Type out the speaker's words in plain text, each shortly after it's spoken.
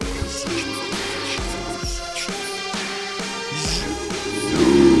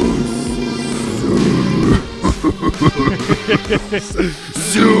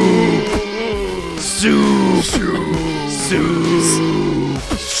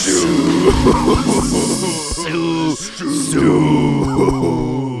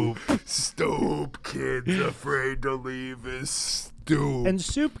Stoop Kid's afraid to leave his stoop. And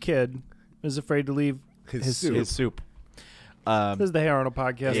Soup Kid is afraid to leave his soup. This is the Hey Arnold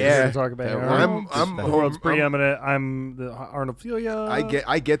podcast. Yeah. We're going to talk about Arnold. I'm the world's preeminent. I'm the Arnoldophilia.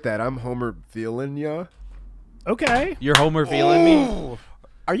 I get that. I'm Homer feeling ya. Okay. You're Homer feeling me?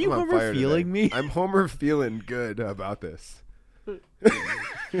 Are you I'm on Homer fire feeling today. me? I'm Homer feeling good about this.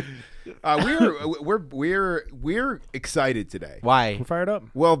 We're excited today. Why? We're fired up.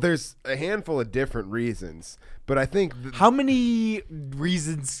 Well, there's a handful of different reasons, but I think How many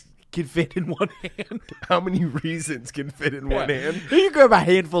reasons can fit in one hand? how many reasons can fit in one hand? You grab a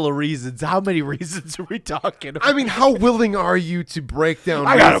handful of reasons. How many reasons are we talking about? I mean, how willing are you to break down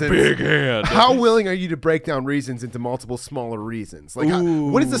I reasons? got a big hand. How willing are you to break down reasons into multiple smaller reasons? Like,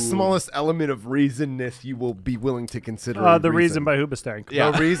 what is the smallest element of reasonness you will be willing to consider? a The reason by Hoobastank.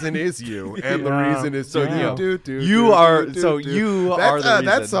 Yeah. The reason is you, and the Yeah. reason is So you. you are the That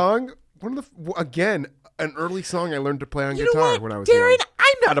reason. song, again, an early song I learned to play on You know guitar what, when I was Darren, young.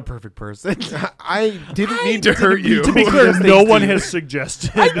 I'm not a perfect person. I didn't mean to hurt you. To be clear, no one has suggested.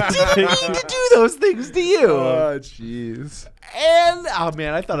 I didn't mean to do those things to you. Oh, jeez. And oh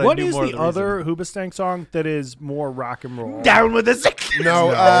man, I thought I What knew is more the of the reason. other Hoobastank song that is more rock and roll? Down with the sick.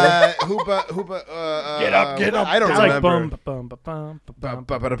 No, Hooba. Get up, get up. I don't It's like remember. bum, ba, bum, ba, bum,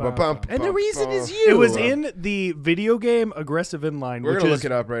 Ba, ba, da, ba, bum. And the reason is you. It was in the video game Aggressive Inline. We're which gonna is, look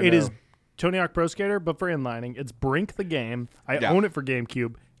it up right It now. is Tony Hawk Pro Skater, but for inlining. It's Brink the game. I Yeah. own it for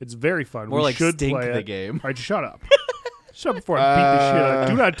GameCube. It's very fun. More we like should Stink play the it. game. All right, shut up. Shut up before I beat the shit out.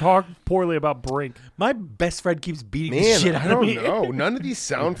 Do not talk poorly about Brink. My best friend keeps beating the Man, shit I out of me. don't know. None of these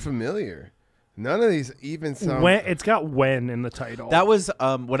sound familiar. None of these even sound. It's got when in the title. That was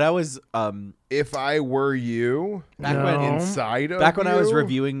when I was If I were you, back No. when inside of back when I was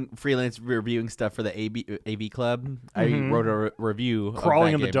you? freelance reviewing stuff for the AV Club. I wrote a review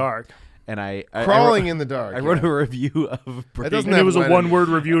Crawling of in that the game. dark. And I Crawling in the dark. I wrote yeah. a review of Break. doesn't And it was a when- one-word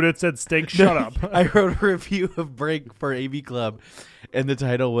review and it said stink, shut up. I wrote a review of Break for AV Club, and the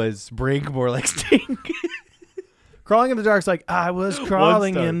title was "Break More Like Stink." Crawling in the dark's like, I was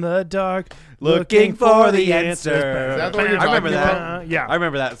crawling star. in the dark, Looking for the answer. Is that the one you're I remember talking that. about? Yeah. I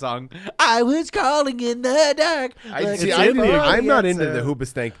remember that song. I was crawling in the dark. It's in the- I'm not into the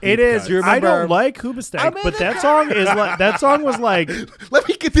Hoobastank. It deep is. cuts. I don't remember- like I'm Hoobastank, in but the that song is like that song was like Let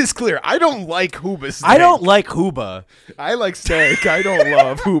me get this clear. I don't like Hoobastank. I don't like Hooba. I like Stank. I don't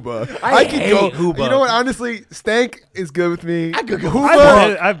love Hooba. I could hate go. Hooba. You know what? Honestly, Stank is good with me. I could go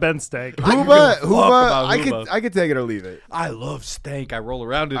Hooba. I've been stank. Hooba. about I Hooba. could take it or leave it. I love Stank. I roll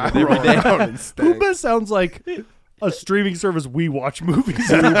around in I it every roll day. around in Stank. Hooba sounds like a streaming service we watch movies.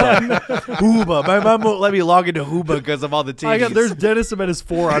 Hooba. My mom won't let me log into Hooba because of all the TVs. There's Dennis Menace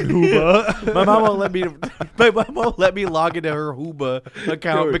 4 on Hooba. My mom won't let me. My mom won't let me log into her Hooba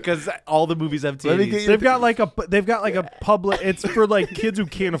account Dude. because all the movies have TVs. Let me get you- They've got like a public. It's for like kids who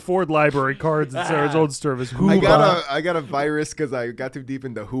can't afford library cards. It's their own service. I Hooba. got a virus because I got too deep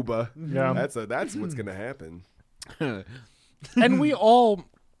into Hooba. Yeah. That's what's gonna happen. And we all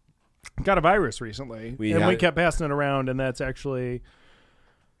got a virus recently, We and have we it. kept passing it around, and that's actually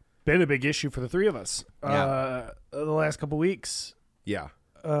been a big issue for the three of us. The last couple weeks. Yeah.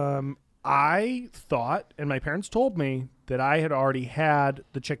 I thought, and my parents told me that I had already had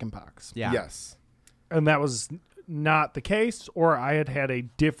the chicken pox, Yeah. Yes. and that was not the case, or I had had a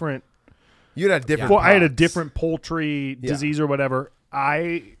different. You had a different. Well, I had a pox. different poultry Yeah. disease or whatever.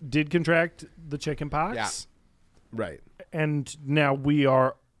 I did contract the chicken pox, Yeah. Right. and now we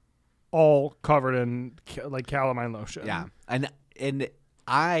are all covered in like calamine lotion. Yeah. And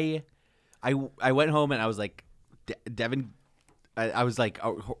I went home and I was like, Devin. I was like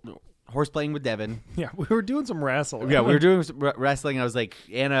horse playing with Devin. Yeah, we were doing some wrestling. Yeah, we were doing some wrestling. I was like,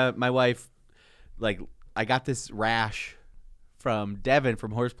 Anna, my wife, like, I got this rash from Devin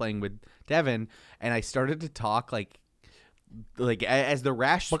from horse playing with Devin, and I started to talk like as the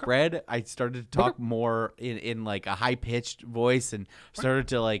rash spread, I started to talk more in like a high pitched voice and started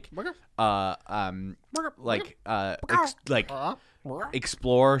to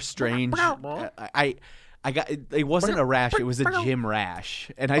explore strange. it wasn't a rash, it was a gym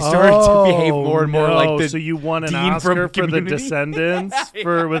rash, and I started to behave more and more like the So you won an Dean Oscar from for The Community? Descendants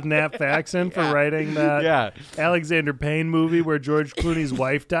with Nat Faxon for writing that Alexander Payne movie where George Clooney's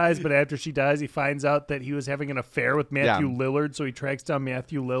wife dies, but after she dies, he finds out that he was having an affair with Matthew Lillard, so he tracks down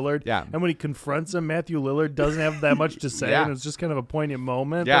Matthew Lillard. Yeah. And when he confronts him, Matthew Lillard doesn't have that much to say, Yeah. and it's just kind of a poignant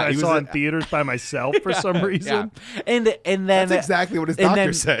moment Yeah, that I he saw was in theaters by myself for some reason. And then That's exactly what his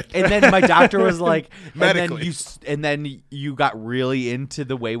doctor said. And then my doctor was like, Medically. and then you got really into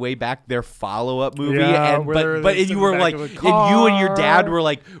the way back their follow-up movie, Yeah, and where but they're and you were sitting like, back and of the you and your dad car. were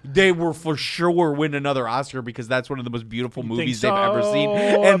like, they were for sure win another Oscar because that's one of the most beautiful movies they've ever seen,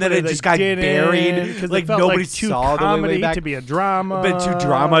 and then it just got buried because like it felt nobody like too saw the comedy way back. to be a drama, But too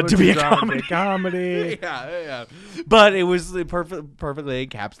drama to be a comedy. Yeah. But it was perfectly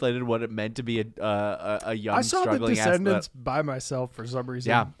encapsulated what it meant to be a young I saw The struggling Descendants athlete. by myself for some reason.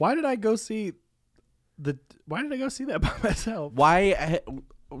 Yeah. Why did I go see that by myself? Why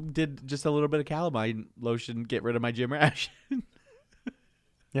did just a little bit of calamine lotion get rid of my gym rash?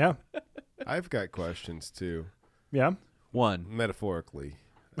 Yeah. I've got questions too, Yeah. One. metaphorical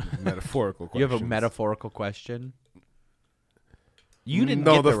questions. You have a metaphorical question? You didn't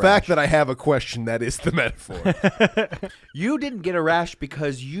No, get the the fact rash. that I have a question that is the metaphor. You didn't get a rash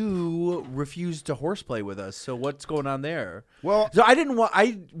because you refused to horseplay with us. So what's going on there? Well, So I didn't want.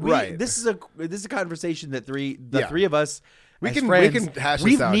 Right. This is a conversation that the Yeah. three of us. We as can friends, hash this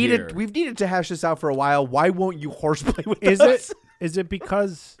we've out needed here. we've needed to hash this out for a while. Why won't you horseplay with Is us? it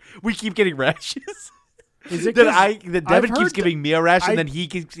because We keep getting rashes. is it that 'cause Devin I've keeps heard giving me a rash, and I- then he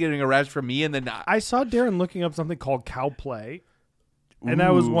keeps getting a rash from me, and then I saw Darren looking up something called cow play. And I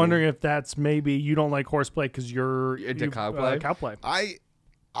was Ooh. wondering if that's maybe you don't like horseplay because you're Into you've, cow play? Cow play.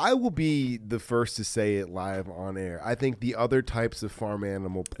 I will be the first to say it live on air. I think the other types of farm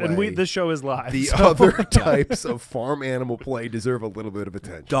animal play, And this show is live. the so- other types of farm animal play deserve a little bit of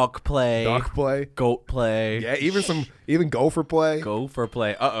attention. duck play, Duck play, goat play, yeah, even gopher play. gopher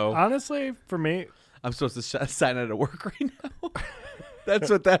play. Honestly, for me, I'm supposed to sign out of work right now.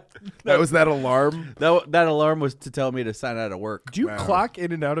 That's what that That was that alarm. that alarm was to tell me to sign out of work. do you Wow. clock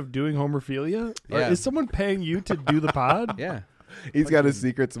in and out of doing homerphilia? Or Yeah. is someone paying you to do the pod? Yeah. He's got a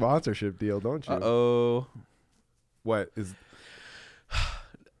secret sponsorship deal, don't you? Oh. What is?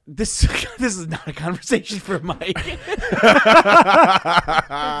 This is not a conversation for Mike.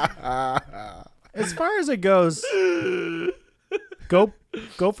 As far as it goes, go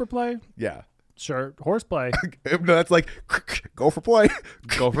for play. Yeah, Sure, horseplay. no, that's like gopher play.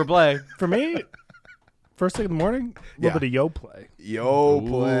 Gopher play. For me, first thing in the morning, a little bit of yo play, Yo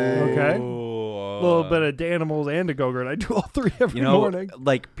play. Okay. Ooh. a little bit of Danimals and a go-gurt. I do all three every You know, morning.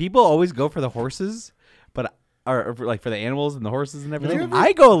 like people always go for the horses, but or like for the animals and the horses and everything. ever-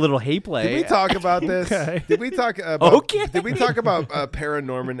 I go a little hay play. Did we talk about this? Okay. Did we talk about? Okay. Did we talk about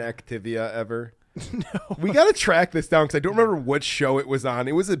Paranorman Activia ever? No. We got to track this down because I don't remember what show it was on.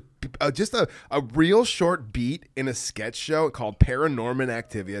 It was just a real short beat in a sketch show called Paranorman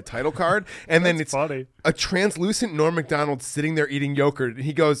Activia title card, and then it's funny. a translucent Norm Macdonald sitting there eating yogurt, and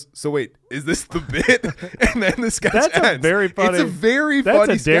he goes, "So wait, is this the bit?" And then the sketch That's a ends. very funny- It's a very that's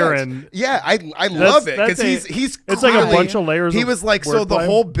funny a Darren- sketch. Yeah, I love it because that's he's it's like a clearly- bunch of layers He of was like, so the wordplay.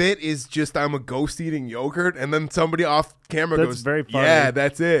 whole bit is just I'm a ghost eating yogurt, and then somebody off camera That's goes, very funny. "Yeah,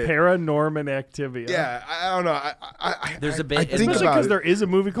 that's it." Paranorman Activia. Yeah, I don't know. I There's a bit I in think the- Especially about because it. there is a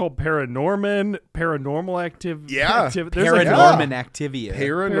movie called Paranormal Active. Yeah. There's like Paranorman Activia.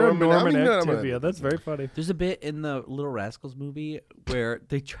 Paranorman Activia. That's very funny. There's a bit in the Little Rascals movie where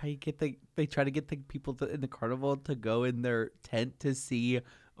they try to get the people in the carnival to go in their tent to see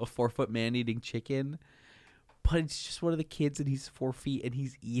a 4-foot man eating chicken, but it's just one of the kids and he's 4 feet and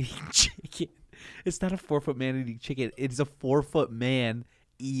he's eating chicken. It's not a 4-foot man eating chicken. It's a 4-foot man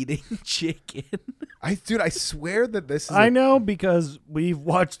eating chicken. I swear that this is. I know because we've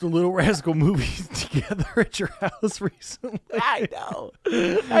watched the Little Rascal movies together at your house recently. I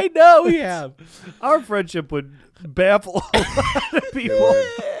know we have. Our friendship would baffle a lot of people.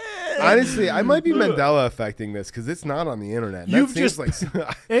 Honestly, I might be Mandela affecting this because it's not on the internet. That You've seems just-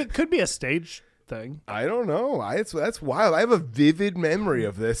 like It could be a stage thing. I don't know. That's wild. I have a vivid memory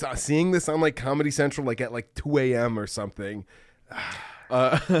of this. Seeing this on like Comedy Central, like at like 2 a.m. or something.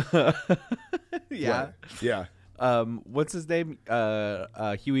 Yeah. Yeah. What's his name?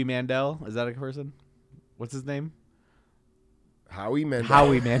 Huey Mandel. Is that a person? What's his name? Howie Mandel.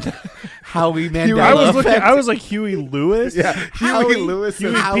 Howie Mandela. I was like Huey Lewis. Yeah, Huey Lewis.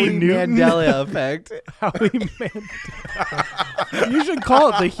 Howie Mandela effect. Howie Mandel. You should call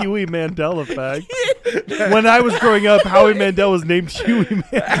it the Huey Mandel effect. When I was growing up, Howie Mandel was named Huey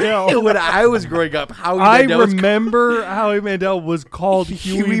Mandel. When I was growing up, I remember Howie Mandel was called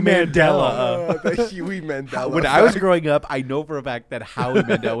Huey Mandela. The Huey Mandela. When I was growing up, I know for a fact that Howie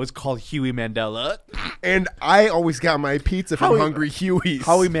Mandel was called Huey Mandela. And I always got my pizza from Hungry Huey's.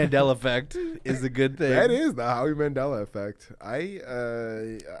 Howie Mandel effect is a good thing. That is the Howie Mandela effect.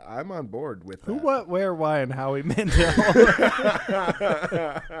 I'm on board with that. Who, what, where, why, and Howie Mandel.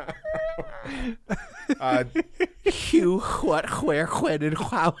 Who, what, where, when, and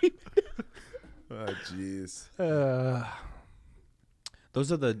Howie. Oh, jeez.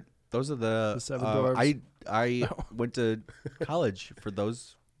 Those are the Seven Dwarfs. I went to college for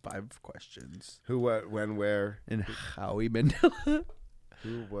those 5 questions. Who, what, when, where, and Howie Mandela.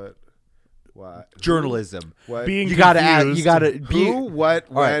 Who, what, why? Journalism. What? Being You gotta add. confused. You gotta be. Who, what,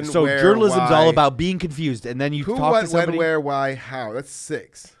 All right, when, so where, journalism's why? all about being confused, and then you Who, talk what, to somebody. when, where, why, how. That's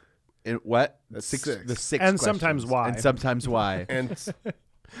 6. And what? That's 6. 6. The 6 And questions. sometimes why. And sometimes why. And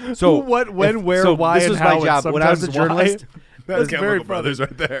So Who, what, when, where, so why, this and was how, my job and when I was a sometimes why. journalist. that's very Chemical funny. Brothers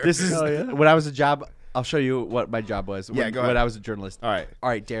right there. This is Oh, yeah? when I was a job. I'll show you what my job was. Yeah, go when ahead. I was a journalist. All right. All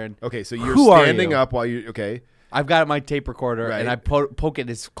right, Darren. Okay, so you're Who are standing you? up while you. Okay. I've got my tape recorder Right. and I poke it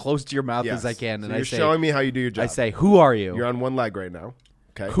as close to your mouth Yes. as I can, So and you're I say, showing me how you do your job. I say, "Who are you? You're on one leg right now.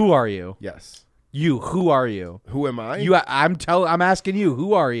 Okay. Who are you? Yes. You. Who are you? Who am I? I'm asking you.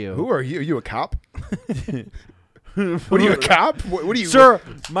 Who are you? Who are you? Are you a cop? What are you, a cop? What are you, Sir?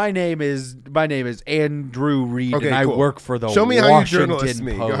 My name is Andrew Reed, Okay, and I cool. work for the Show me how you Washington journalist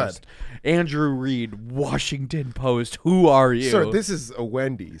me. Go Post. ahead. Andrew Reed, Washington Post. Who are you? Sir, this is a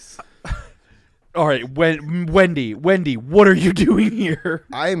Wendy's. All right, Wendy, what are you doing here?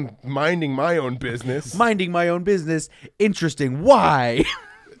 I'm minding my own business. Minding my own business. Interesting. Why?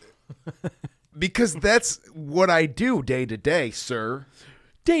 Because that's what I do day to day, sir.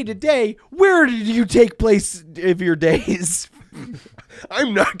 Day to day, where did you take place of your days?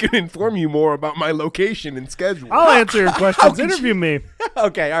 I'm not going to inform you more about my location and schedule. I'll answer your questions. Interview me.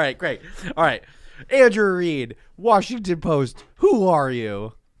 Okay, all right, great. All right. Andrew Reed, Washington Post. Who are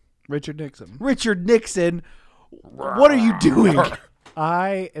you? Richard Nixon. Richard Nixon. What are you doing?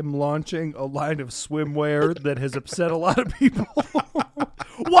 I am launching a line of swimwear that has upset a lot of people.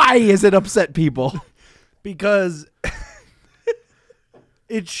 Why is it upset people? Because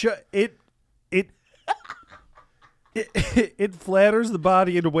it flatters the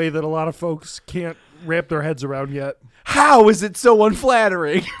body in a way that a lot of folks can't wrap their heads around yet. How is it so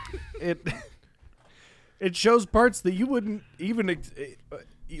unflattering? It shows parts that you wouldn't even.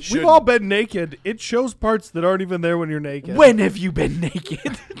 We've Shouldn't. all been naked. It shows parts that aren't even there when you're naked. When have you been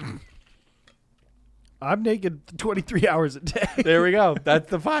naked? I'm naked 23 hours a day. There we go. That's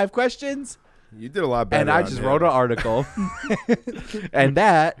the 5 questions. You did a lot better. And I on just him. wrote an article. And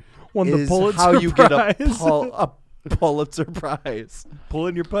that Won the is Pulitzer how you get Prize. a Pulitzer Prize.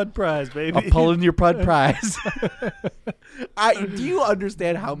 Pulling your Pud Prize, baby. A Pulling Your Pud Prize. Do you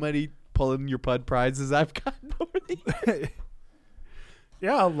understand how many Pulling Your Pud Prizes I've gotten over the years?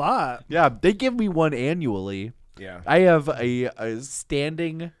 Yeah, a lot. Yeah, they give me one annually. Yeah. I have a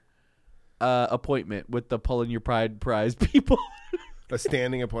standing appointment with the Pulling Your Pride Prize people. A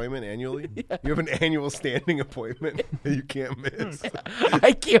standing appointment annually? Yeah. You have an annual standing appointment that you can't miss.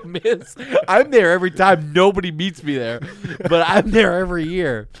 I can't miss. I'm there every time. Nobody meets me there, but I'm there every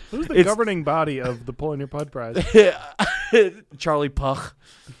year. Who's the governing body of the Pulling Your Pud Prize? Charlie Puch.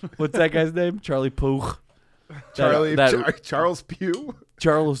 What's that guy's name? Charlie Puch. Charles Pugh?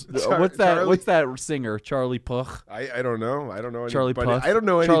 Charles. What's that singer? Charlie Puch. I don't know. I don't know. Charlie anybody. Puth. I don't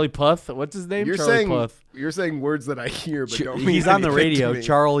know any. Charlie Puth. What's his name? You're Charlie saying Puth. You're saying words that I hear, but don't mean He's on the anything to radio. me.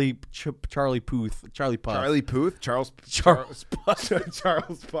 Charlie Puth. Charlie Puth. Charlie Puth. Charles Puth. Charles Puth.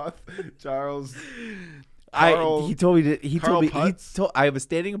 Charles. He told me. Carl Putz? I have a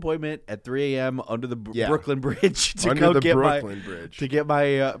standing appointment at 3 a.m. under the Yeah. Brooklyn Bridge to Under go the get Brooklyn Bridge. to get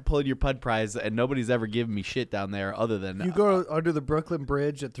my Pulling Your Pud Prize, and nobody's ever given me shit down there other than You go under the Brooklyn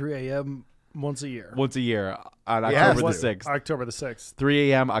Bridge at 3 a.m. once a year. once a year on Yeah, October what- the 6th. October the 6th.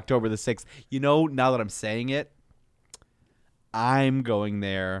 3 a.m. October the 6th. You know, now that I'm saying it, I'm going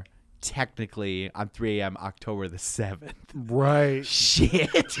there technically on 3 a.m. October the 7th. Right.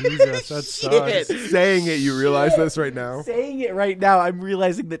 Shit. Jesus, that sucks. Saying it, you realize this right now? Saying it right now, I'm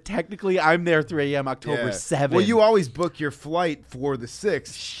realizing that technically I'm there 3 a.m. October Yeah. 7th. Well, you always book your flight for the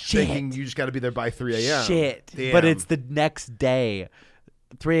 6th, Shit. thinking you just got to be there by 3 a.m. Shit. Damn. But it's the next day.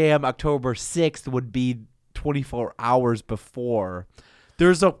 3 a.m. October 6th would be 24 hours before.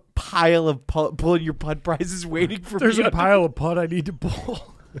 There's a pile of pulling your putt prizes waiting for me. There's a pile of putt I need to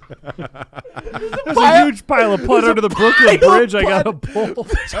pull. There's a huge pile of putt under the Brooklyn Bridge I gotta pull.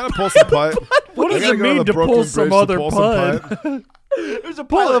 I gotta pull some putt. What does it mean to pull some other putt? There's a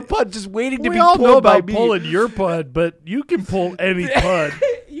pile of putt just waiting to be We all pulled know by about me. pulling your putt, but you can pull any putt.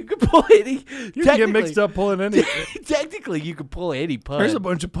 You can pull any. You can get mixed up pulling any. Technically, you can pull any putt. There's a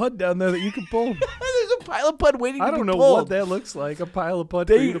bunch of putt down there that you can pull. There's a pile of putt waiting to be I pulled. don't know what that looks like. A pile of putt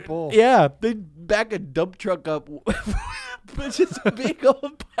for you to pull. Yeah, they back a dump truck up. But just a big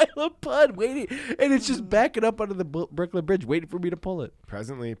old pile of putt waiting, and it's just backing up under the Brooklyn Bridge, waiting for me to pull it.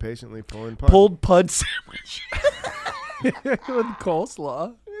 Presently, patiently pulling putt. Pulled putt sandwich. With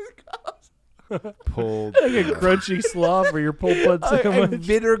coleslaw. Pulled. Like a crunchy slaw for your pulled putt A sandwich.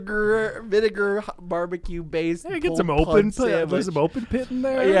 vinegar barbecue based. Hey, get some open pit. There's some open pit in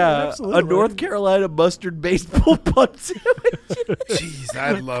there. Yeah, Absolutely. a North Carolina mustard based pulled putt sandwich. Jeez,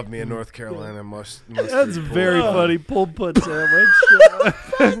 I'd love me a North Carolina mustard. That's very funny. Pulled putt sandwich.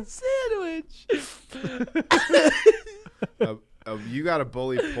 Putt sandwich. You got a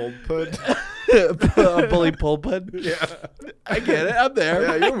bully pulled putt? A bully pulled putt. Yeah. I get it. I'm there.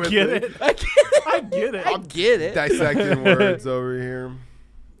 Yeah, you're with Get me. it. I get it. I get it. I get it. Dissecting words over here.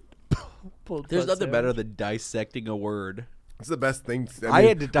 Pulled There's putt nothing better sandwich. than dissecting a word. It's the best thing. I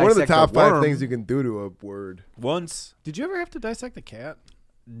had to one of the dissect a top 5 worm. things you can do to a word. Once. Did you ever have to dissect a cat?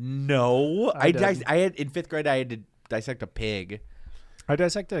 No. I didn't. I had in 5th grade I had to dissect a pig. I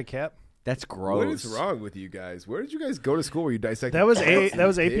dissected a cat. That's gross. What is wrong with you guys? Where did you guys go to school where you dissected That was cats and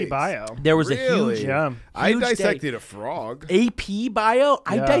AP pigs? Bio. There was a Really? huge Yeah. I huge day. dissected a frog. AP bio.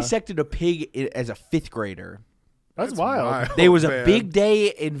 I Yeah. dissected a pig as a 5th grader. That's wild. There was a man. big day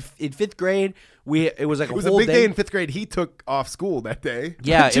in 5th grade. It was like It was a a whole big day in 5th grade. He took off school that day.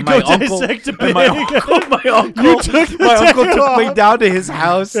 Yeah, To and go my uncle, dissect a and my pig. uncle, my uncle took me down to his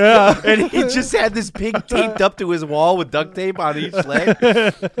house, and he just had this pig taped up to his wall with duct tape on each leg.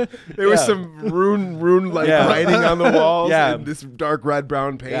 There was some rune like Yeah. writing on the walls. Yeah. And this dark red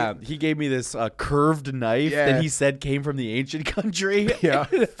brown paint. Yeah, he gave me this curved knife Yeah. that he said came from the ancient country. Yeah.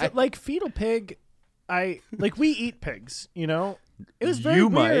 Like fetal pig, we eat pigs. You know, it was very You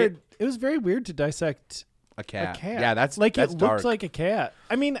weird. might. It was very weird to dissect A cat. a cat. Yeah, that's like that's it dark. looked like a cat.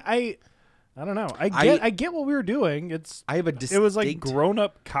 I mean, I don't know. I get what we were doing. I have a It was like distinct- grown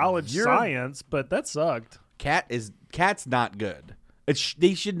up college science, but that sucked. Cat's not good.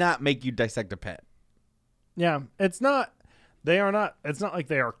 They should not make you dissect a pet. Yeah, it's not. They are not. It's not like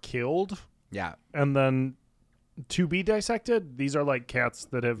they are killed Yeah. and then to be dissected. These are like cats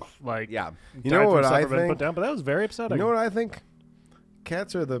that have like Yeah. You died know from what stuff I or been think? put down. But that was very upsetting. You know what I think?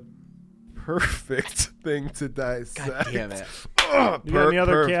 Cats are the perfect thing to dissect. God damn it. You got any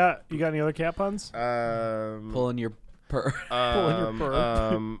other cat? You got any other cat puns? Pulling your purr. Pulling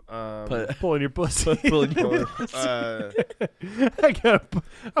your pulling your pussy. Pulling your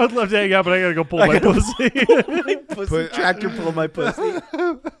I would love to hang out, but I gotta go pull my pussy. pussy. Tractor pull my pussy.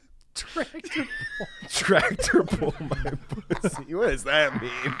 Tractor pull my pussy. What does that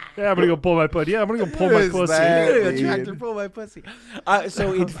mean? Yeah, I'm gonna go pull my pussy. Yeah, I'm gonna go pull What my is pussy. that? Tractor pull my pussy.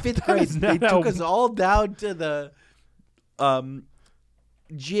 So in 5th grade, is they not took how- us all down to the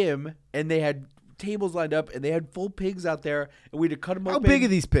gym, and they had tables lined up, and they had full pigs out there, and we had to cut them How open. big are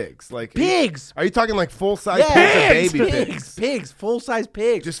these pigs? Like Pigs! Are you talking like full size pigs or baby pigs? Pigs, full-size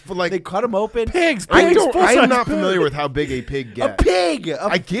pigs. Just for like they cut them open. Pigs. I full-size am not pig. familiar with how big a pig A gets. pig!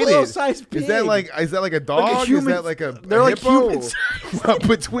 I get it. full-size pig. Is that like a dog? human- Is that like a they're a like hippo?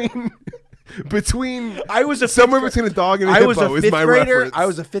 human between I was a somewhere fifth between a dog and a I was hippo a is 5th my grader. reference. I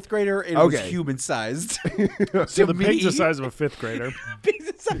was a 5th grader and was Okay. human-sized. So the pig's the size of a 5th grader.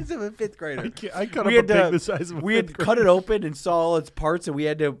 Pig's the size of a 5th grader. I cut We up a had pig to- the size of a We had 5th cut grader. it open and saw all its parts, and we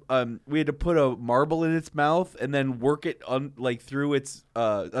had to put a marble in its mouth and then work it through its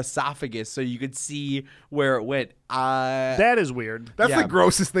esophagus so you could see where it went. That is weird. That's Yeah. the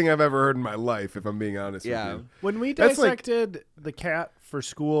grossest thing I've ever heard in my life, if I'm being honest Yeah. with you. When we That's like- dissected the cat for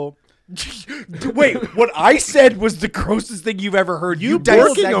school, Wait, what I said was the grossest thing you've ever heard. You pulled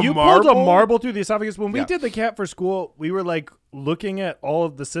dissect a you pulled a marble? marble through the esophagus. When we Yeah. did the cat for school, we were like looking at all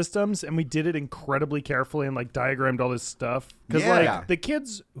of the systems, and we did it incredibly carefully and like diagrammed all this stuff. Because Yeah. like the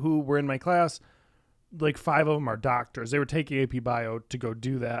kids who were in my class, like 5 of them are doctors. They were taking AP Bio to go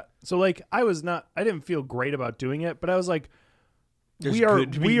do that. So like I didn't feel great about doing it, but I was like, There's we are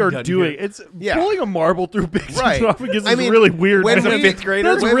good being done doing here. it's Yeah. pulling a marble through big Right. esophagus I is mean, really weird. when As a we- 5th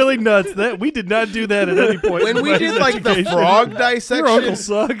grader? That's really nuts. That we did not do that at any point. When in we my did like the education. frog dissection, Your uncle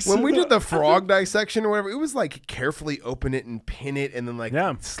sucks. when we did the frog dissection or whatever, it was like carefully open it and pin it, and then like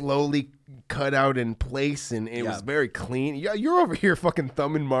Yeah. slowly, cut out in place, and it was very clean. Yeah, you're over here fucking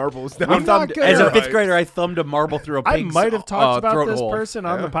thumbing marbles down. As a 5th grader, I thumbed a marble through a pig's I might have talked about this hole. person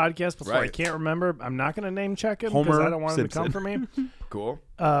on the podcast before. I can't remember. I'm not going to name check him because I don't want him to come for me. Cool.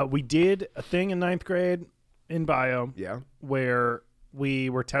 We did a thing in 9th grade in bio where we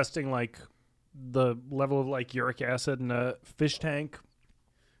were testing like the level of like uric acid in a fish tank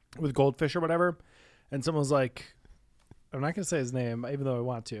with goldfish or whatever. And someone was like, I'm not going to say his name, even though I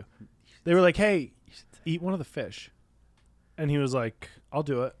want to. They were like, hey, eat one of the fish. And he was like, I'll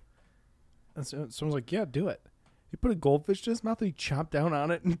do it. And so someone's like, yeah, do it. He put a goldfish in his mouth and he chomped down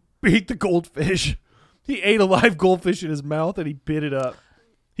on it and ate the goldfish. He ate a live goldfish in his mouth and he bit it up.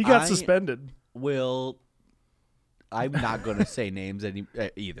 He got suspended. I'm not going to say names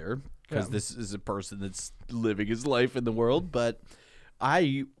either because this is a person that's living his life in the world, but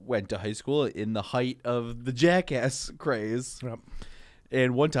I went to high school in the height of the Jackass craze. Yep.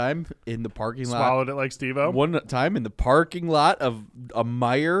 And one time in the parking lot. Swallowed it like Steve-O? One time in the parking lot of a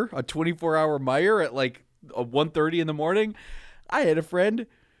Meijer, a 24-hour Meijer at like 1:30 in the morning, I had a friend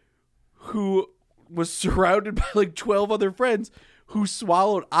who was surrounded by like 12 other friends who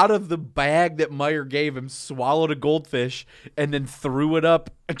swallowed out of the bag that Meijer gave him, swallowed a goldfish, and then threw it up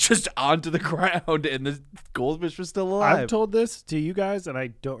just onto the ground, and the goldfish was still alive. I've told this to you guys, and I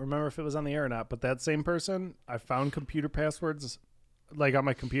don't remember if it was on the air or not, but that same person, I found computer passwords, like on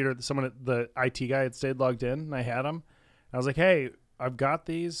my computer, the IT guy had stayed logged in, and I had them. I was like, hey, I've got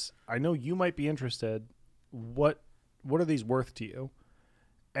these. I know you might be interested. What are these worth to you?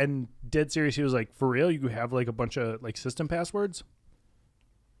 And dead serious, he was like, for real? You have like a bunch of like system passwords?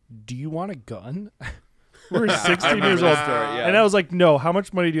 Do you want a gun? We're 16 years old. And I was like, no, how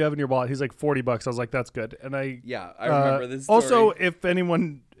much money do you have in your wallet? He's like, $40. I was like, that's good. And I remember this story. Also, if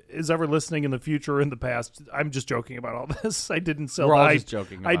anyone is ever listening in the future or in the past, I'm just joking about all this. I didn't sell. We're all just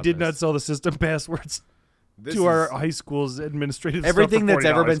joking about I did not sell the system passwords to our high school's administrative everything stuff that's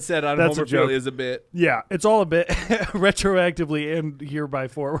ever been said on Homerfield is a bit. Yeah, it's all a bit retroactively and hereby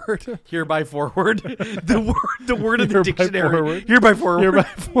forward. Hereby forward. the word of the dictionary. Hereby forward. Hereby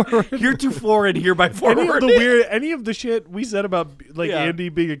forward. Heretofore and hereby forward. Any of the shit we said about like Andy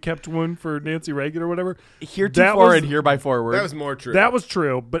being a kept one for Nancy Reagan or whatever. Heretofore and hereby forward. That was more true. That was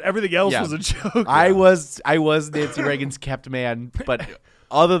true, but everything else was a joke. I was Nancy Reagan's kept man, but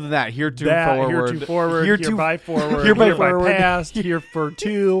other than that, heretofore, hereby forward, hereby past, here for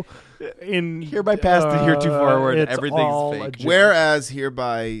two, in hereby past and heretofore, everything's fake. Whereas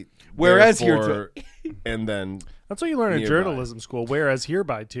hereby, heretofore, and then that's what you learn in journalism school. Whereas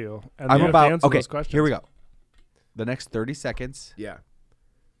hereby too, and I'm about answer those questions. Here we go. The next 30 seconds, yeah,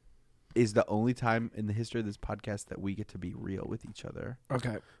 is the only time in the history of this podcast that we get to be real with each other.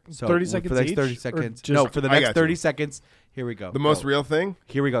 Okay. So 30 seconds for the next 30 seconds. No, for the next 30 seconds. Here we go. The most real thing?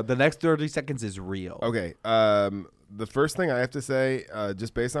 Here we go. The next 30 seconds is real. Okay. The first thing I have to say,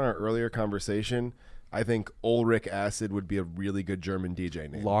 just based on our earlier conversation, I think Ulrich Acid would be a really good German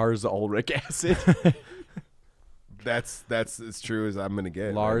DJ name. Lars Ulrich Acid. That's as true as I'm going to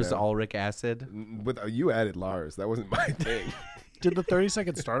get. Lars Ulrich Acid. You added Lars. That wasn't my thing. Did the 30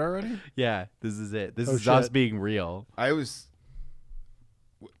 seconds start already? Yeah, this is it. This is us being real. I was...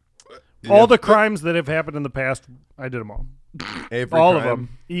 All the crimes that have happened in the past, I did them all. All of them.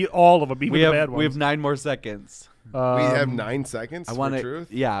 All of them, even the bad ones. We have 9 more seconds. We have 9 seconds for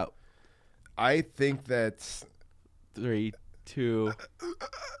truth? Yeah. I think that's... 3, 2...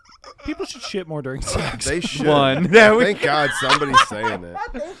 People should shit more during sex. They should. 1. Thank God somebody's saying it.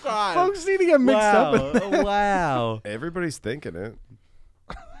 Thank God. Folks need to get mixed up. Wow. Everybody's thinking it.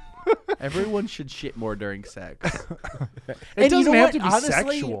 Everyone should shit more during sex. It doesn't have to be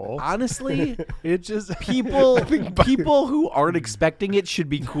sexual. Honestly, it just people who aren't expecting it should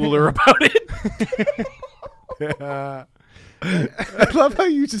be cooler about it. I love how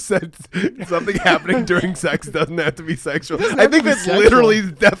you just said something happening during sex doesn't have to be sexual. I think that's literally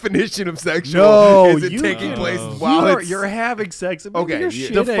the definition of sexual. No, is it taking place while you're having sex. Okay,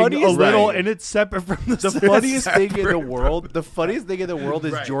 you're the funniest a little, and it's separate from the funniest thing in the world. The funniest thing in the world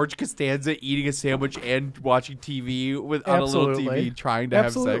is George Costanza eating a sandwich and watching TV on a little TV, trying to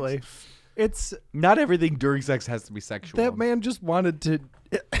have sex. It's not everything during sex has to be sexual. That man just wanted to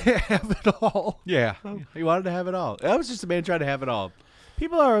have it all. Yeah, he wanted to have it all. That was just a man trying to have it all.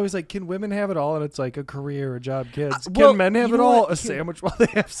 People are always like, can women have it all? And it's like a career, a job, kids. Can men have it all? A sandwich while they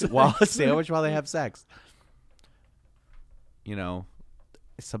have sex. A sandwich while they have sex. You know,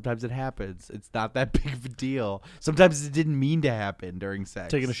 sometimes it happens. It's not that big of a deal. Sometimes it didn't mean to happen during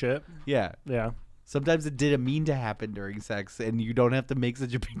sex. Taking a shit? Yeah. Yeah. Sometimes it didn't mean to happen during sex, and you don't have to make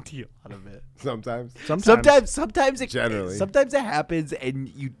such a big deal out of it. Sometimes Sometimes it happens,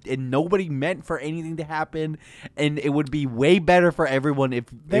 and nobody meant for anything to happen, and it would be way better for everyone if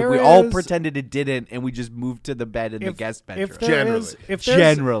we all pretended it didn't, and we just moved to the bed in the guest bedroom.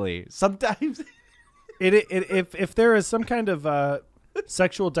 Generally, sometimes if there is some kind of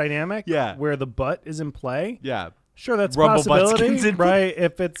sexual dynamic, where the butt is in play, sure, that's a possibility, right?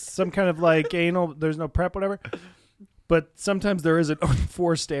 If it's some kind of like anal, there's no prep, whatever. But sometimes there is an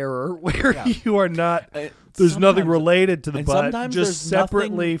unforced error where you are not. There's nothing related to the butt, just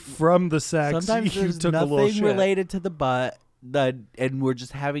separately from the sex. Sometimes you there's took a little nothing shit. related to the butt. And we're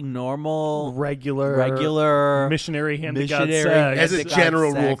just having normal, regular missionary hand-to-God sex as a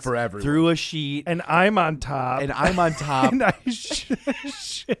general rule for everyone through a sheet. And I'm on top. And I shit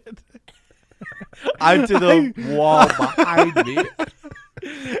onto the wall behind me.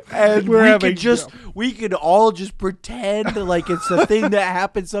 And we could all just pretend like it's a thing that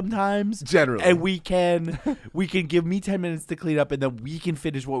happens sometimes. Generally. And we can give me 10 minutes to clean up, and then we can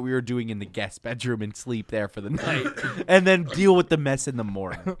finish what we were doing in the guest bedroom and sleep there for the night. And then deal with the mess in the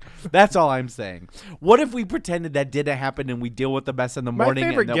morning. That's all I'm saying. What if we pretended that didn't happen and we deal with the mess in the morning? My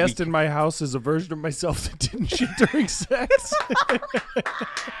favorite guest in my house is a version of myself that didn't shit during sex.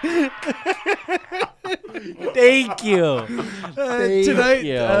 Thank you.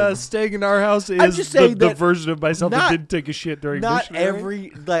 Tonight, staying in our house is the version of myself that didn't take a shit during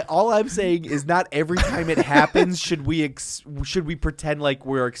missionary. All I'm saying is not every time it happens should we pretend like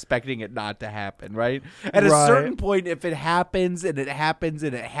we're expecting it not to happen, right? At a certain point, if it happens and it happens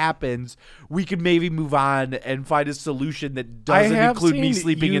and it happens, we could maybe move on and find a solution that doesn't include me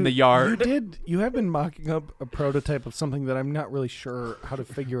sleeping in the yard. You have been mocking up a prototype of something that I'm not really sure how to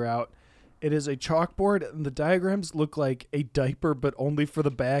figure out. It is a chalkboard, and the diagrams look like a diaper, but only for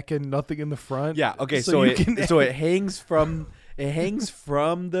the back and nothing in the front. Yeah. Okay. So it hangs from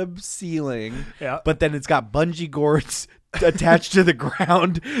the ceiling. Yeah. But then it's got bungee cords attached to the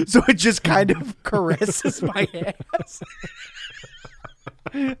ground, so it just kind of caresses my ass.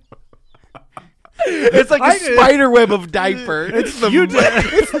 It's like a spider web of diaper. It's the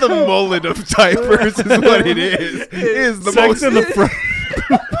mullet of diapers is what it is. It is the sex in the front.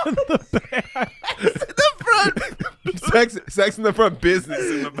 In the back. Sex in the front, business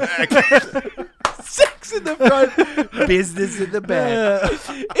in the back. Sex in the front, business in the back.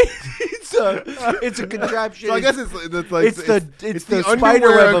 It's a contraption. So I guess it's the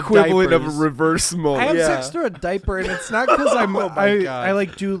underwear equivalent of a reverse mullet. I have sex through a diaper, and it's not because I'm. I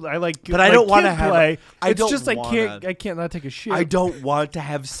like. But I don't want to have. Play. I can't not take a shit. I don't want to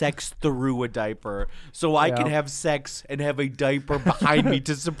have sex through a diaper, so I can have sex and have a diaper behind me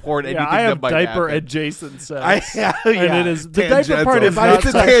to support anything I have that might diaper happen. adjacent sex. And it is the diaper part is not it's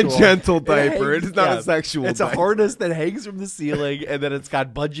a sexual. tangential diaper. It is not a sexual. It's diaper. a harness that hangs from the ceiling, and then it's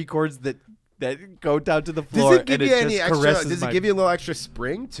got bungee cords that go down to the floor. Does it give you any extra? Does it give you a little extra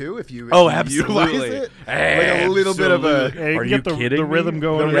spring too? If you absolutely utilize it? Like a little bit of a. Hey, Are you get kidding the rhythm me?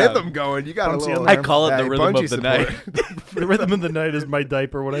 going? The rhythm going. You got a little. I call it the rhythm of the night. The rhythm of the night is my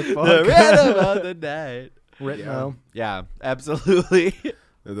diaper when I fuck. The rhythm of the night. Ritmo. Yeah, absolutely.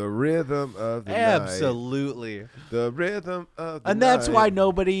 The rhythm of the absolutely. night. The rhythm of the night. And that's why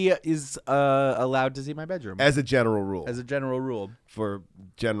nobody is allowed to see my bedroom. As a general rule. For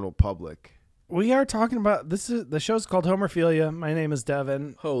general public. We are talking about the show's called Homerphilia. My name is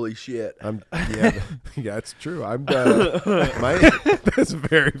Devin. Holy shit! Yeah, it's true. I'm that's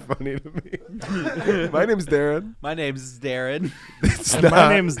very funny to me. My name's Darren. My name's Darren. My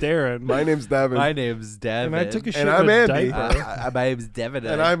name's Darren. My name's Devin. My name's Devin. And I took a shit and I'm with Andy. a diaper. My name's Devin.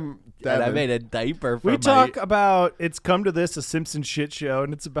 And I'm Devin. And I made a diaper for We talk about It's Come to This, a Simpsons shit show,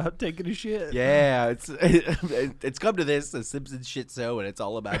 and it's about taking a shit. Yeah, it's come to this, a Simpsons shit show, and it's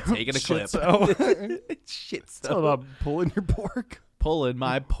all about taking a clip. Shit It's all about pulling your pork. Pulling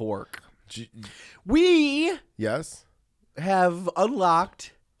my pork. We have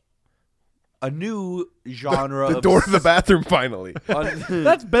unlocked a new genre. The door to the bathroom, finally.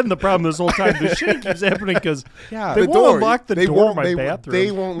 That's been the problem this whole time. The shit keeps happening because they won't unlock the door of my bathroom.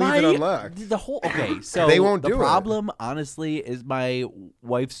 They won't leave it unlocked. So they won't do it. The problem, honestly, is my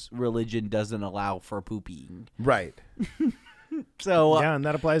wife's religion doesn't allow for pooping. Right. So and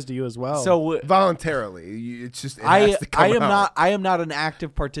that applies to you as well. So voluntarily, it's just has to come out. I am not an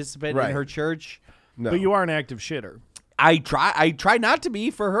active participant in her church. No. But you are an active shitter. I try not to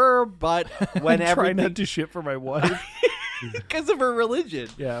be for her, but whenever I try not to shit for my wife because of her religion.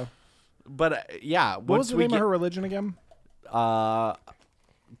 Yeah, but what was the name of her religion again?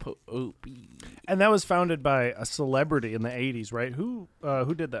 Poopy. And that was founded by a celebrity in the 80s, right? Who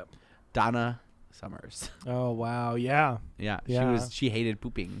did that? Donna Summers. Oh wow, yeah. Yeah, Yeah. she hated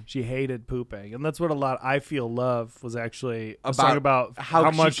pooping. She hated pooping, and that's what a lot. I Feel Love was actually a About song about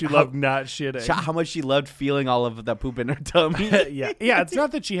how much she loved not shitting. How much she loved feeling all of the poop in her tummy. yeah. It's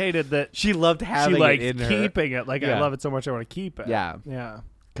not that she hated that. She loved having she liked it in her. keeping it. Like I Yeah. love it so much, I want to keep it. Yeah. Yeah.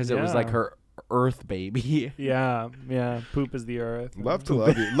 Because it was like her earth baby. Yeah. Poop is the earth. Love to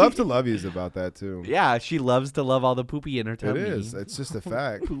love you. Love to love you is about that too. Yeah, she loves to love all the poopy in her It tummy. is. It's just a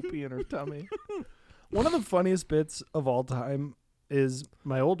fact. Poopy in her tummy. One of the funniest bits of all time is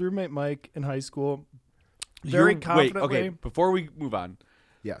my old roommate Mike in high school. Very confidently. Wait, okay, before we move on.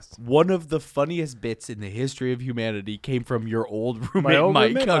 Yes. One of the funniest bits in the history of humanity came from your old roommate, My old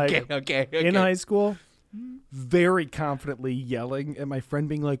Mike. roommate, Okay. In high school, very confidently yelling at my friend,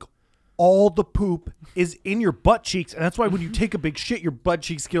 being like, all the poop is in your butt cheeks, and that's why when you take a big shit, your butt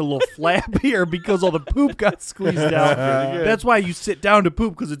cheeks get a little flappier because all the poop got squeezed out. That's why you sit down to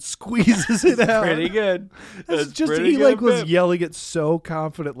poop, because it squeezes it out. Pretty good. That's just he was yelling it so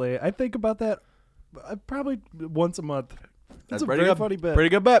confidently. I think about that probably once a month. That's a pretty very good, funny bit. Pretty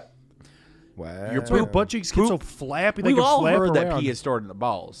good bet. Wow. Your butt cheeks get so flappy. They We've can all flap heard around. that pee is stored in the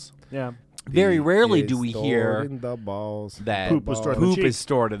balls. Yeah. Very rarely do Is we stored hear in the balls. that Poop was stored in the poop cheeks. is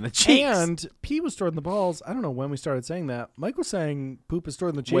stored in the cheeks. And pee was stored in the balls. I don't know when we started saying that. Mike was saying poop is stored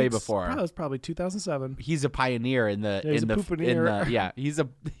in the cheeks. Way before. That was probably 2007. He's a pioneer in the Yeah, he's a poopaneer.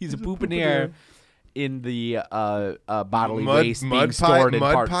 he's a poopaneer in the bodily Mud, waste mud, being stored in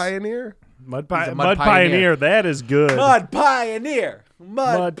mud parts. pioneer. Mud pioneer. pioneer. That is good. Mud pioneer.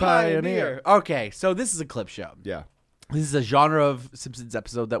 Mud pioneer. Okay, so this is a clip show. Yeah. This is a genre of Simpsons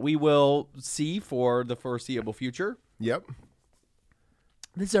episode that we will see for the foreseeable future. Yep.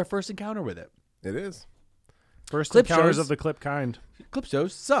 This is our first encounter with it. It is. First Clip encounters shows. of the clip kind. Clip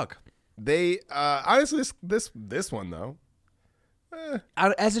shows suck. They honestly this one though.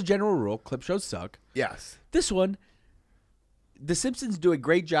 As a general rule, clip shows suck. Yes. This one, The Simpsons do a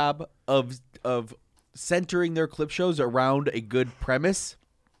great job of centering their clip shows around a good premise.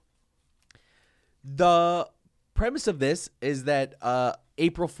 The premise of this is that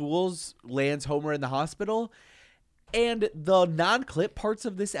April Fool's lands Homer in the hospital, and the non-clip parts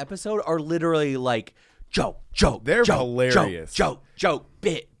of this episode are literally like joke. They're joke, hilarious. Joke,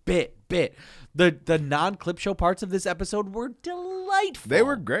 bit. The non-clip show parts of this episode were delightful. They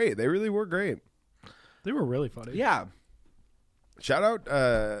were great. They really were great. They were really funny. Yeah. Shout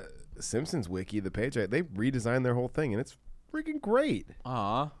out Simpsons Wiki, the page. They redesigned their whole thing, and it's freaking great.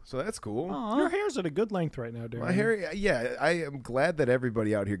 So that's cool. Your hair's at a good length right now, Darren. My hair, yeah. I am glad that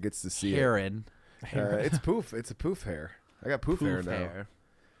everybody out here gets to see Karen. it. It's poof. It's a poof hair. I got poof hair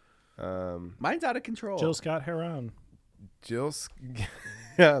now. Mine's out of control. Jill Scott hair on.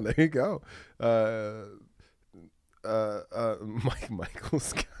 Yeah, there you go. Michael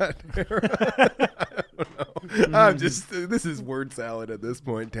Scott. I don't know. I'm just. This is word salad at this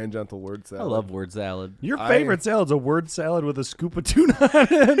point. Tangential word salad. I love word salad. Your favorite salad's a word salad with a scoop of tuna on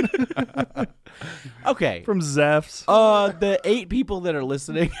it. Okay. From Zeff's. The 8 people that are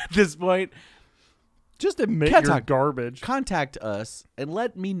listening at this point, Just admit Can't you're talk. garbage. contact us and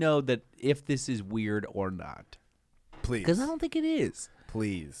let me know that if this is weird or not. Please. Because I don't think it is.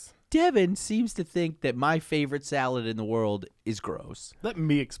 Please. Devin seems to think that my favorite salad in the world is gross. Let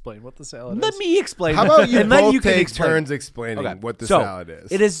me explain what the salad is. Let me explain. How that, about you and then both you can take explain. turns explaining Okay. what the So, salad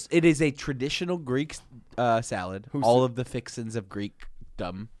is? It is a traditional Greek salad. All of the fixins of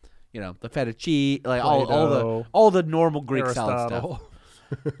Greekdom, the feta cheese, like Play-Doh. all the normal Greek salad stuff.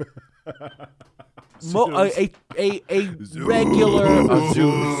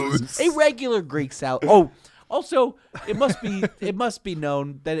 A regular Greek salad. Oh, also it must be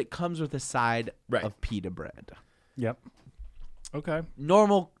known that it comes with a side Right. of pita bread. Yep. Okay.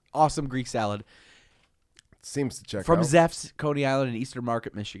 Normal, awesome Greek salad Seems to check from out. Zeff's, Coney Island, in Eastern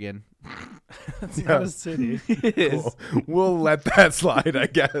Market, Michigan. It's not a city. It is. Cool. We'll let that slide, I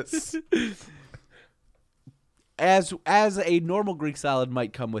guess. As a normal Greek salad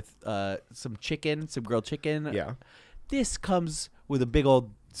might come with some grilled chicken. Yeah. This comes with a big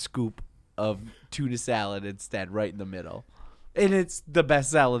old scoop of tuna salad instead, right in the middle. And it's the best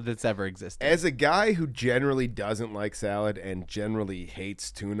salad that's ever existed. As a guy who generally doesn't like salad and generally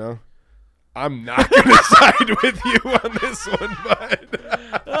hates tuna, I'm not going to side with you on this one,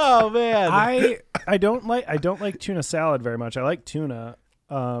 bud. Oh man. I don't like tuna salad very much. I like tuna.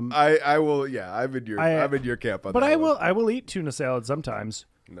 I will. Yeah, I'm in your camp on But that. I one. will eat tuna salad sometimes.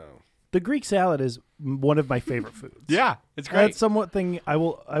 No. The Greek salad is one of my favorite foods. Yeah, it's great. That's somewhat thing I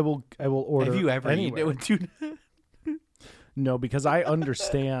will order. Have you ever eaten it with tuna? No, because I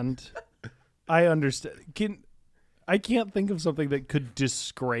understand. I understand. I can't think of something that could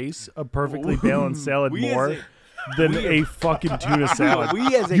disgrace a perfectly balanced salad more than a fucking tuna salad.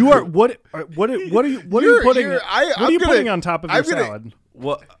 You are what are you putting on top of your salad?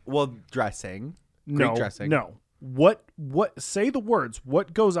 Well, dressing. Greek dressing. No. What say the words.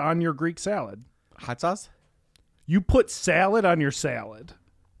 What goes on your Greek salad? Hot sauce? You put salad on your salad.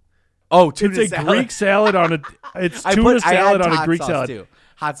 Oh, tuna it's a salad. Greek salad on a tuna salad on a Greek salad. Too.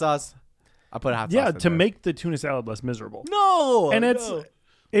 Hot sauce. I put hot sauce. Yeah, to make the tuna salad less miserable. No. And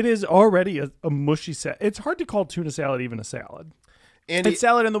it is already a mushy salad. It's hard to call tuna salad even a salad. Andy, it's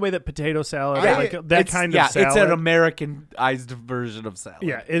salad in the way that potato salad, that kind of salad. It's an Americanized version of salad.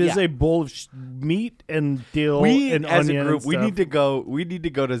 Yeah, it is a bowl of meat and dill and as onion a group, and we stuff. need to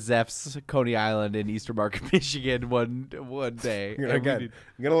go to Zeph's Coney Island in Eastern Market, Michigan one day. I'm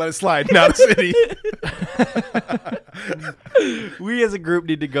gonna let it slide. Not a city. We as a group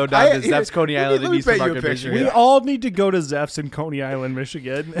need to go down to Zeph's Coney Island in Eastern Market, Michigan. We all need to go to Zeph's in Coney Island,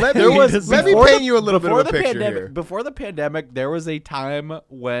 Michigan. Let me paint you a little bit of a picture here. Before the pandemic, there was a time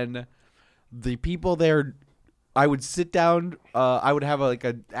when the people there, I would sit down, I would have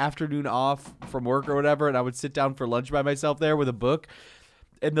an afternoon off from work or whatever, and I would sit down for lunch by myself there with a book,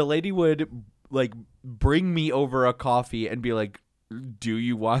 and the lady would bring me over a coffee and be like, do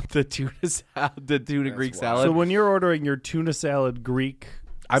you want the tuna Greek salad? So when you're ordering your tuna salad Greek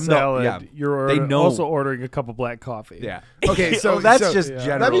salad, you're also ordering a cup of black coffee. Yeah. Okay, so that's just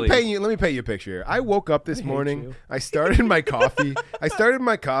generally. Let me paint you a picture here. I woke up this morning. I started my coffee. I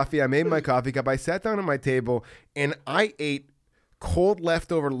made my coffee cup. I sat down at my table and I ate cold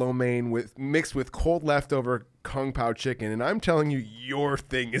leftover lo mein mixed with cold leftover kung pao chicken. And I'm telling you, your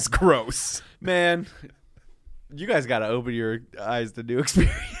thing is gross, man. You guys got to open your eyes to new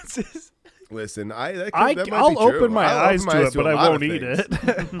experiences. Listen, I'll open my eyes to it, but I won't eat it.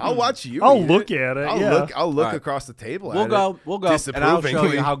 I'll watch you. I'll look at it. I'll look across the table. We'll go, and I'll show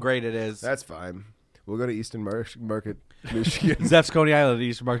you how great it is. That's fine. We'll go to Eastern Market, Michigan. Zeph's Coney Island,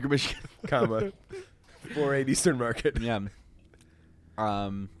 Eastern Market, Michigan, 4-8 Eastern Market. Yeah.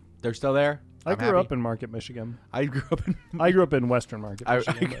 They're still there. I grew up in Market, Michigan. I grew up in Western Market,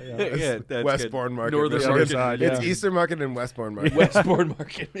 Michigan. Westbourne Market, Northern Market. Side, It's Eastern Market and Westbourne Market. Westbourne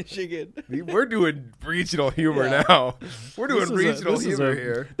Market, Michigan. We're doing regional humor now. We're doing regional humor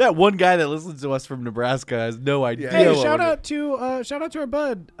here. That one guy that listens to us from Nebraska has no idea. Hey, shout out to our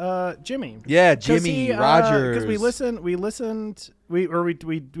bud Jimmy. Yeah, Jimmy Rogers. Because we listened. We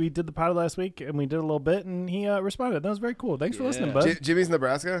did the pod last week and we did a little bit and he responded. That was very cool. Thanks for listening, bud. Jimmy's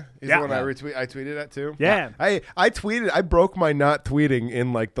Nebraska. He's the one I tweeted at too. Yeah, I tweeted. I broke my not tweeting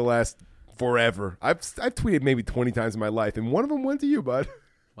in the last forever. I've tweeted maybe 20 times in my life, and one of them went to you, bud.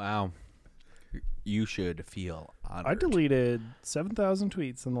 Wow, you should feel honored. I deleted 7,000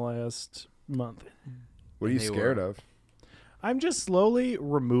 tweets in the last month. What are you scared of? I'm just slowly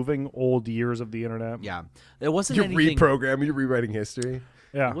removing old years of the internet. Yeah. It wasn't You're anything... reprogramming, you're rewriting history.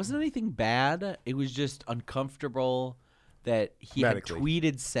 Yeah. It wasn't anything bad. It was just uncomfortable that he had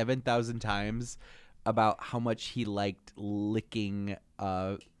tweeted 7,000 times about how much he liked licking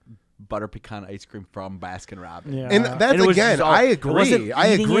butter pecan ice cream from Baskin Robbins. Yeah. And that's, again, I agree. I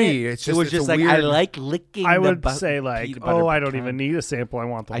agree. It's just like, I like licking I would say I don't even need a sample. I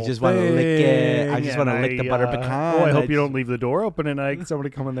want the whole thing. I just want to lick it. I just want to lick the butter pecan. I hope you don't leave the door open and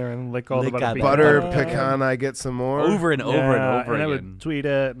somebody come in there and lick all the butter pecan. Butter pecan, I get some more. Over and over and over again. I would tweet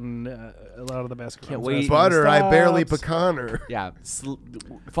it and a lot of the Baskin Can't wait. Butter, I barely pecaner. Yeah.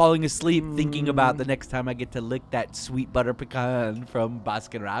 Falling asleep thinking about the next time I get to lick that sweet butter pecan from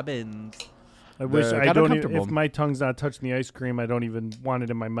Baskin Robbins. I wish I don't even, if my tongue's not touching the ice cream, I don't even want it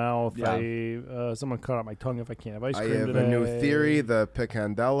in my mouth. Yeah. Someone cut out my tongue if I can't have ice cream today. I have a new theory, the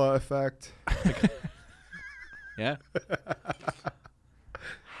picandella effect. Yeah.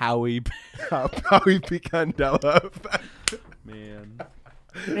 Howie picandella effect. Man.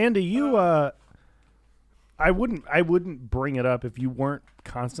 Andy, you I wouldn't bring it up if you weren't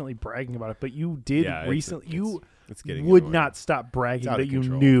constantly bragging about it, but you did recently. It's getting would annoying. not stop bragging that you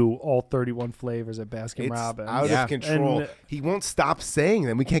knew all 31 flavors at Baskin Robbins. Out of control. And he won't stop saying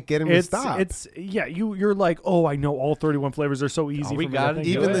them. We can't get him to stop. You're like, oh, I know all 31 flavors. They're so easy. We got it.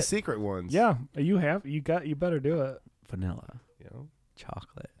 Even the secret ones. Yeah, you better do it. Vanilla,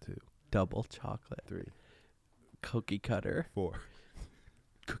 chocolate, 2, double chocolate, 3, cookie cutter, 4,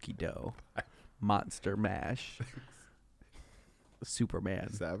 cookie dough, monster mash,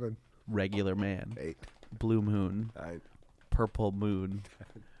 Superman, 7, regular man, 8. Blue Moon, 9, Purple Moon,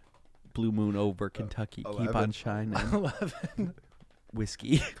 Blue Moon over Kentucky, 11, keep on shining, 11,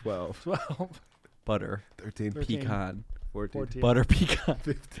 whiskey, 12, butter, 13, pecan, 14. Butter pecan.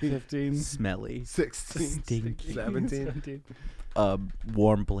 15. Smelly. 16. Stinky. 17.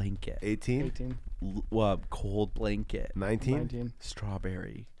 Warm blanket. 18. Cold blanket. 19.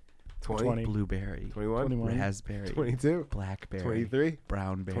 Strawberry. 20. Blueberry. 21. Raspberry. 22. Blackberry. 23.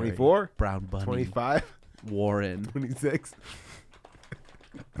 Brown berry. 24. Brown bunny. 25. Warren. 26.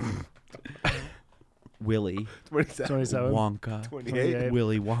 Willy. 27. Wonka. 28.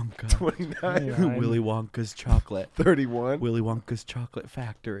 Willy Wonka. 29. Willy Wonka's chocolate. 31. Willy Wonka's chocolate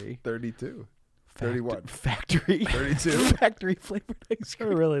factory. 32. 31. Factory. 32. Factory flavored ice I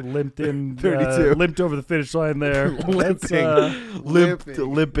cream. really limped in. 32. Limped over the finish line there. Limping.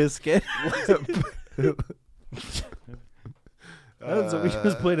 Limp Biscuit. We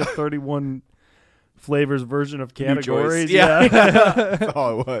just played a 31 flavors version of categories. Yeah. That's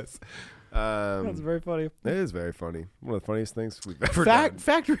all it was. That's very funny. It is very funny. One of the funniest things we've ever done.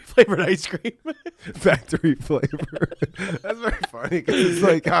 Factory flavored ice cream. Factory flavor. That's very funny because it's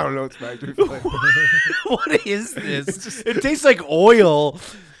like, I don't know, it's factory flavor. What is this? It tastes like oil.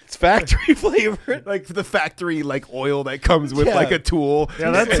 It's factory flavored. Like the factory like oil that comes with like a tool.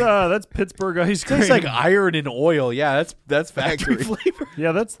 Yeah, that's Pittsburgh ice cream. Tastes like iron and oil. Yeah, that's factory flavor.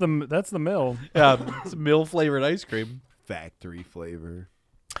 Yeah, that's the mill. Yeah, it's mill flavored ice cream. Factory flavor.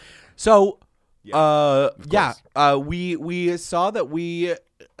 So, course. we saw that we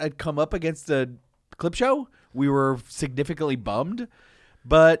had come up against a clip show. We were significantly bummed,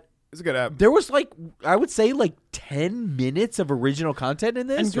 but It's a good app. there was I would say 10 minutes of original content in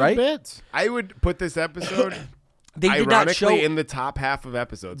this, right? Bits. I would put this episode They did not ironically show. in the top half of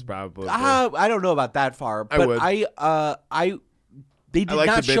episodes, probably. I don't know about that far, but would. they did like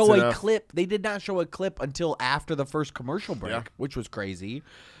not the bits show a enough. clip. They did not show a clip until after the first commercial break, Yeah. which was crazy.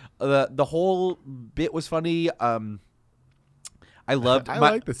 The whole bit was funny. I loved. I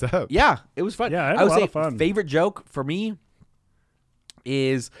like this app. Yeah, it was fun. Yeah, I had I a would lot say of fun. favorite joke for me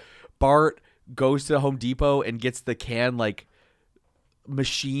is Bart goes to Home Depot and gets the can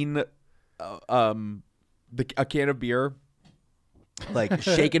machine, a can of beer,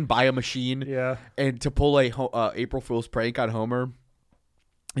 shaken by a machine. Yeah. And to pull a April Fool's prank on Homer,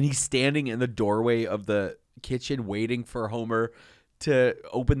 and he's standing in the doorway of the kitchen waiting for Homer to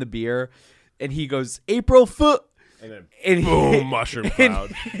open the beer, and he goes, April Fool. And then And boom, mushroom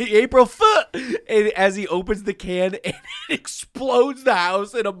cloud. April Fool. And as he opens the can, it explodes the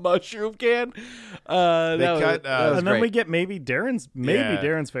house in a mushroom can. And And then we get maybe Darren's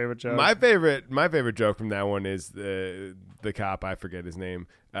favorite joke. My favorite joke from that one is the cop. I forget his name.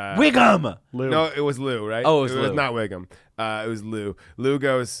 Wiggum. Lou. No, it was Lou, right? Oh, it was Lou. not Wiggum. It was Lou. Lou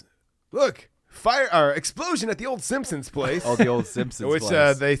goes, look, fire or explosion at the old Simpsons place. Oh, the old Simpsons Which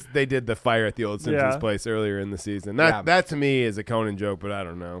place. they did the fire at the old Simpsons Yeah. place earlier in the season. Yeah. That to me is a Conan joke, but I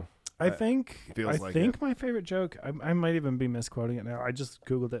don't know. I think feels like my favorite joke. I might even be misquoting it now. I just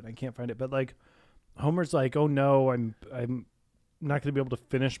googled it and I can't find it. But Homer's like, "Oh no, I'm not going to be able to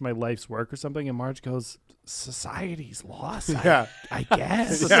finish my life's work or something." And Marge goes, "Society's lost." Yeah. I guess.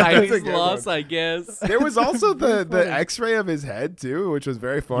 That's a Society's good lost, one. I guess. There was also the X-ray of his head too, which was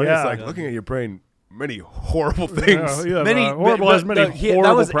very funny. Yeah. It's like looking at your brain, many horrible things. Yeah, Many horrible but- has many but he- horrible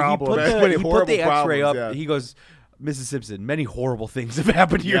that was, problems. Many He put the horrible X-ray problems, up. yeah. He goes, Mrs. Simpson, many horrible things have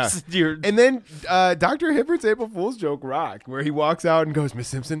happened to Yeah. your And then Dr. Hibbert's April Fool's joke rocked, where he walks out and goes, Miss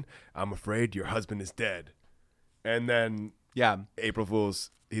Simpson, I'm afraid your husband is dead. And then yeah. April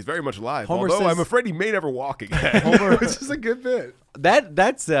Fool's, he's very much alive. Homer although says- I'm afraid he may never walk again. It's just a good bit.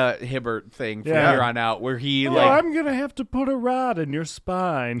 That's a Hibbert thing from Yeah. here on out, where he Oh, I'm gonna have to put a rod in your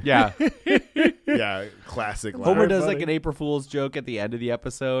spine. yeah. Yeah, classic. Homer line. does funny. an April Fool's joke at the end of the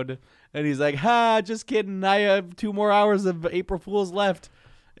episode, and he's like, "Ha, just kidding. I have 2 more hours of April Fool's left."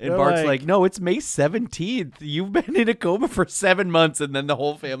 And They're Bart's like- like, "No, it's May 17th. You've been in a coma for 7 months," and then the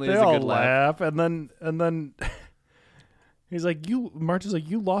whole family They has a all good laugh. laugh, and then he's like, Marge is like,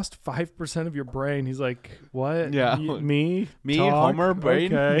 "You lost 5% of your brain." He's like, "What? Yeah. Me, Me, Homer,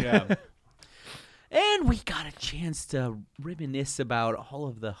 brain. Okay. Yeah. And we got a chance to reminisce about all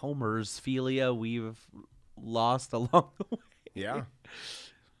of the Homer's philia we've lost along the way. Yeah.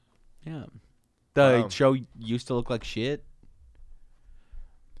 Yeah. The Wow. show used to look like shit,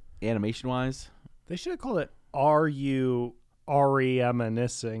 animation-wise. They should have called it "Are You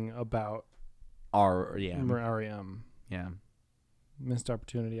reminiscing about REM?" Yeah. Missed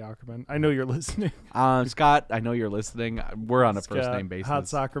opportunity, Ackerman. I know you're listening. Scott, I know you're listening. We're on a Scott, first-name basis. Hot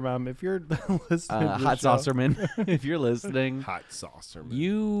soccer mom, if you're listening, to the Hot show, Saucerman, if you're listening, Hot saucer. Man.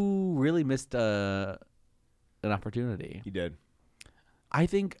 you really missed an opportunity. He did. I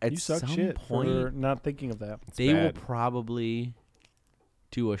think at you suck some shit point for not thinking of that. they will bad. probably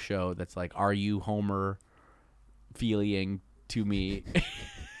do a show that's like, "Are you Homer?" feeling to me.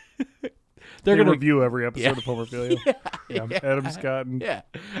 They're going to review every episode of Homerphilia. Yeah. Adam Scott. And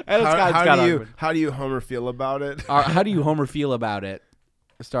Adam Scott. How do you Homer feel about it? How do you Homer feel about it?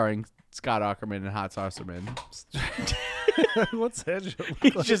 Starring Scott Aukerman and Hot Saucerman. What's that joke?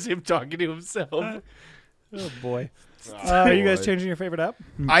 It's just him talking to himself. Oh, boy. Are you guys changing your favorite app?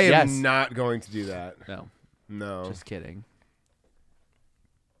 I am not going to do that. No. Just kidding.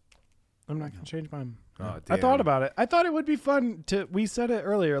 I'm not going to change mine. Oh, I thought about it. I thought it would be fun to. We said it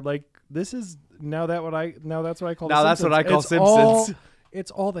earlier. Like this is that's what I call. That's what I call Simpsons.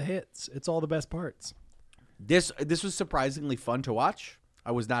 It's all the hits. It's all the best parts. This was surprisingly fun to watch.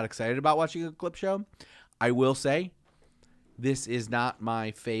 I was not excited about watching a clip show. I will say, this is not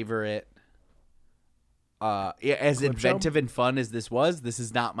my favorite. As clip inventive show? And fun as this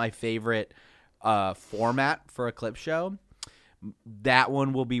is not my favorite format for a clip show. That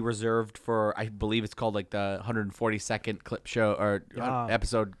one will be reserved for, I believe it's called like the 142nd clip show or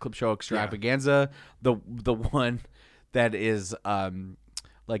episode clip show extravaganza. Yeah. The one that is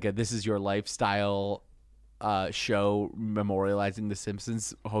like a This Is Your Lifestyle show memorializing The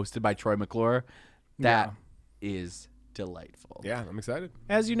Simpsons, hosted by Troy McClure. That is delightful. Yeah, I'm excited.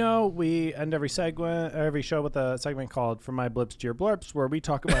 As you know, we end every show with a segment called "From My Blips to Your Blurps," where we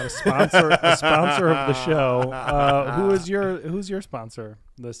talk about a sponsor of the show. Who's your sponsor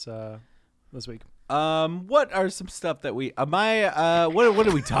this week? What are some stuff that we what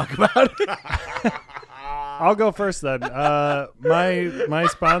did we talk about? I'll go first then. My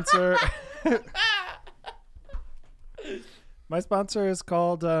sponsor. My sponsor is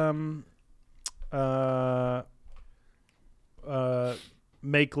called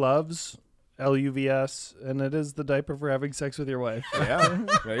Make Loves, LUVS, and it is the diaper for having sex with your wife. Yeah,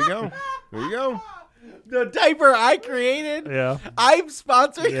 there you go. The diaper I created. Yeah, I'm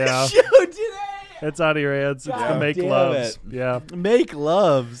sponsoring the show today. It's out of your hands. It's the Make Loves. Yeah, Make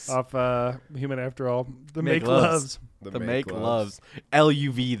Loves off Human After All. The Make Loves. The Make Loves.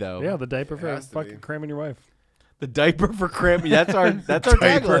 LUV though. Yeah, the diaper for fucking cramming your wife. The diaper for cramming. That's our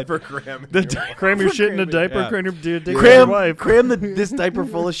tagline. For cramming. Cram your shit in a diaper. Cram your dick in your wife. Cram this diaper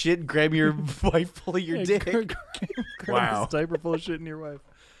full of shit and cram your wife full of your dick. Cram this diaper full of shit in your wife.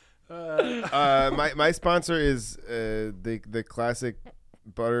 My sponsor is the classic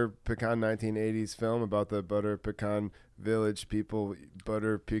Butter Pecan 1980s film about the Butter Pecan Village people.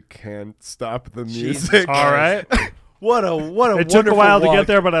 Butter Pecan, stop the music. All right. What a It took a while to get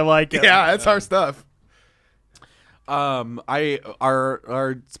there, but I like it. Yeah, that's our stuff.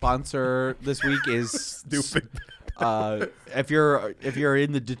 Our sponsor this week is stupid. If you're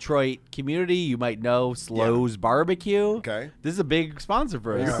in the Detroit community, you might know Slo's Barbecue. Okay, this is a big sponsor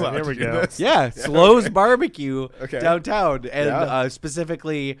for us. Here we go. Yeah, Slo's Barbecue downtown, and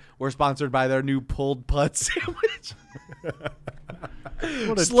specifically, we're sponsored by their new pulled pud sandwich.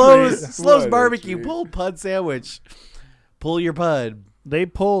 Slo's Barbecue pulled pud sandwich. Pull your pud. They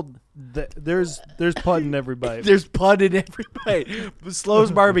pulled. There's pud in every bite. There's pud in every bite.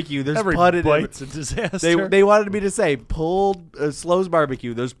 Slo's Barbecue. There's every pud in every bite's a disaster. They wanted me to say pulled Slo's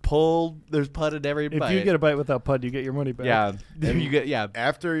Barbecue. There's pud in every bite. If you get a bite without pud, you get your money back. Yeah. If you get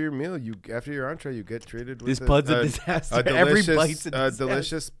after your meal, after your entree, you get treated with this pud's a disaster. Every bite's a disaster.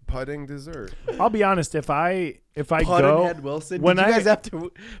 Delicious pudding dessert. I'll be honest. If I Pud go, and Ed Wilson. When Did you guys have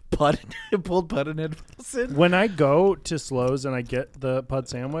to pulled Pud and Ed Wilson? When I go to Slo's and I get the pud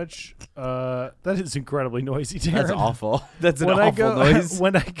sandwich, that is incredibly noisy. Darren. That's awful. That's an awful noise.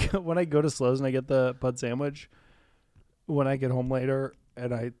 When I go to Slo's and I get the pud sandwich, when I get home later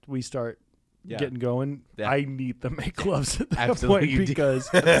and we start getting going, I need the Make Loves at that point because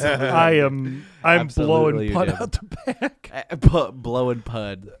I'm blowing pud out the back. Blowing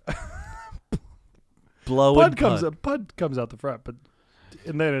pud. Pud comes out the front,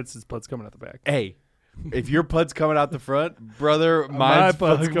 and then it's his pud's coming out the back. Hey, if your pud's coming out the front, brother, my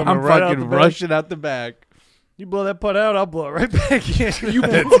pud's coming I'm right fucking out the rushing out the back. You blow that pud out, I'll blow it right back in. You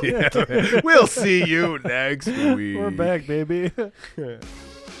bet. We'll see you next week. We're back, baby.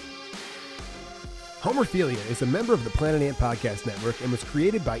 Homerphilia is a member of the Planet Ant Podcast Network and was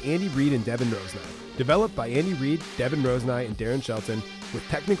created by Andy Reid and Devin Rosenai. Developed by Andy Reid, Devin Rosenai, and Darren Shelton, with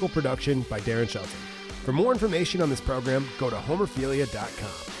technical production by Darren Shelton. For more information on this program, go to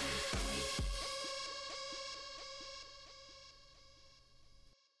homerphilia.com.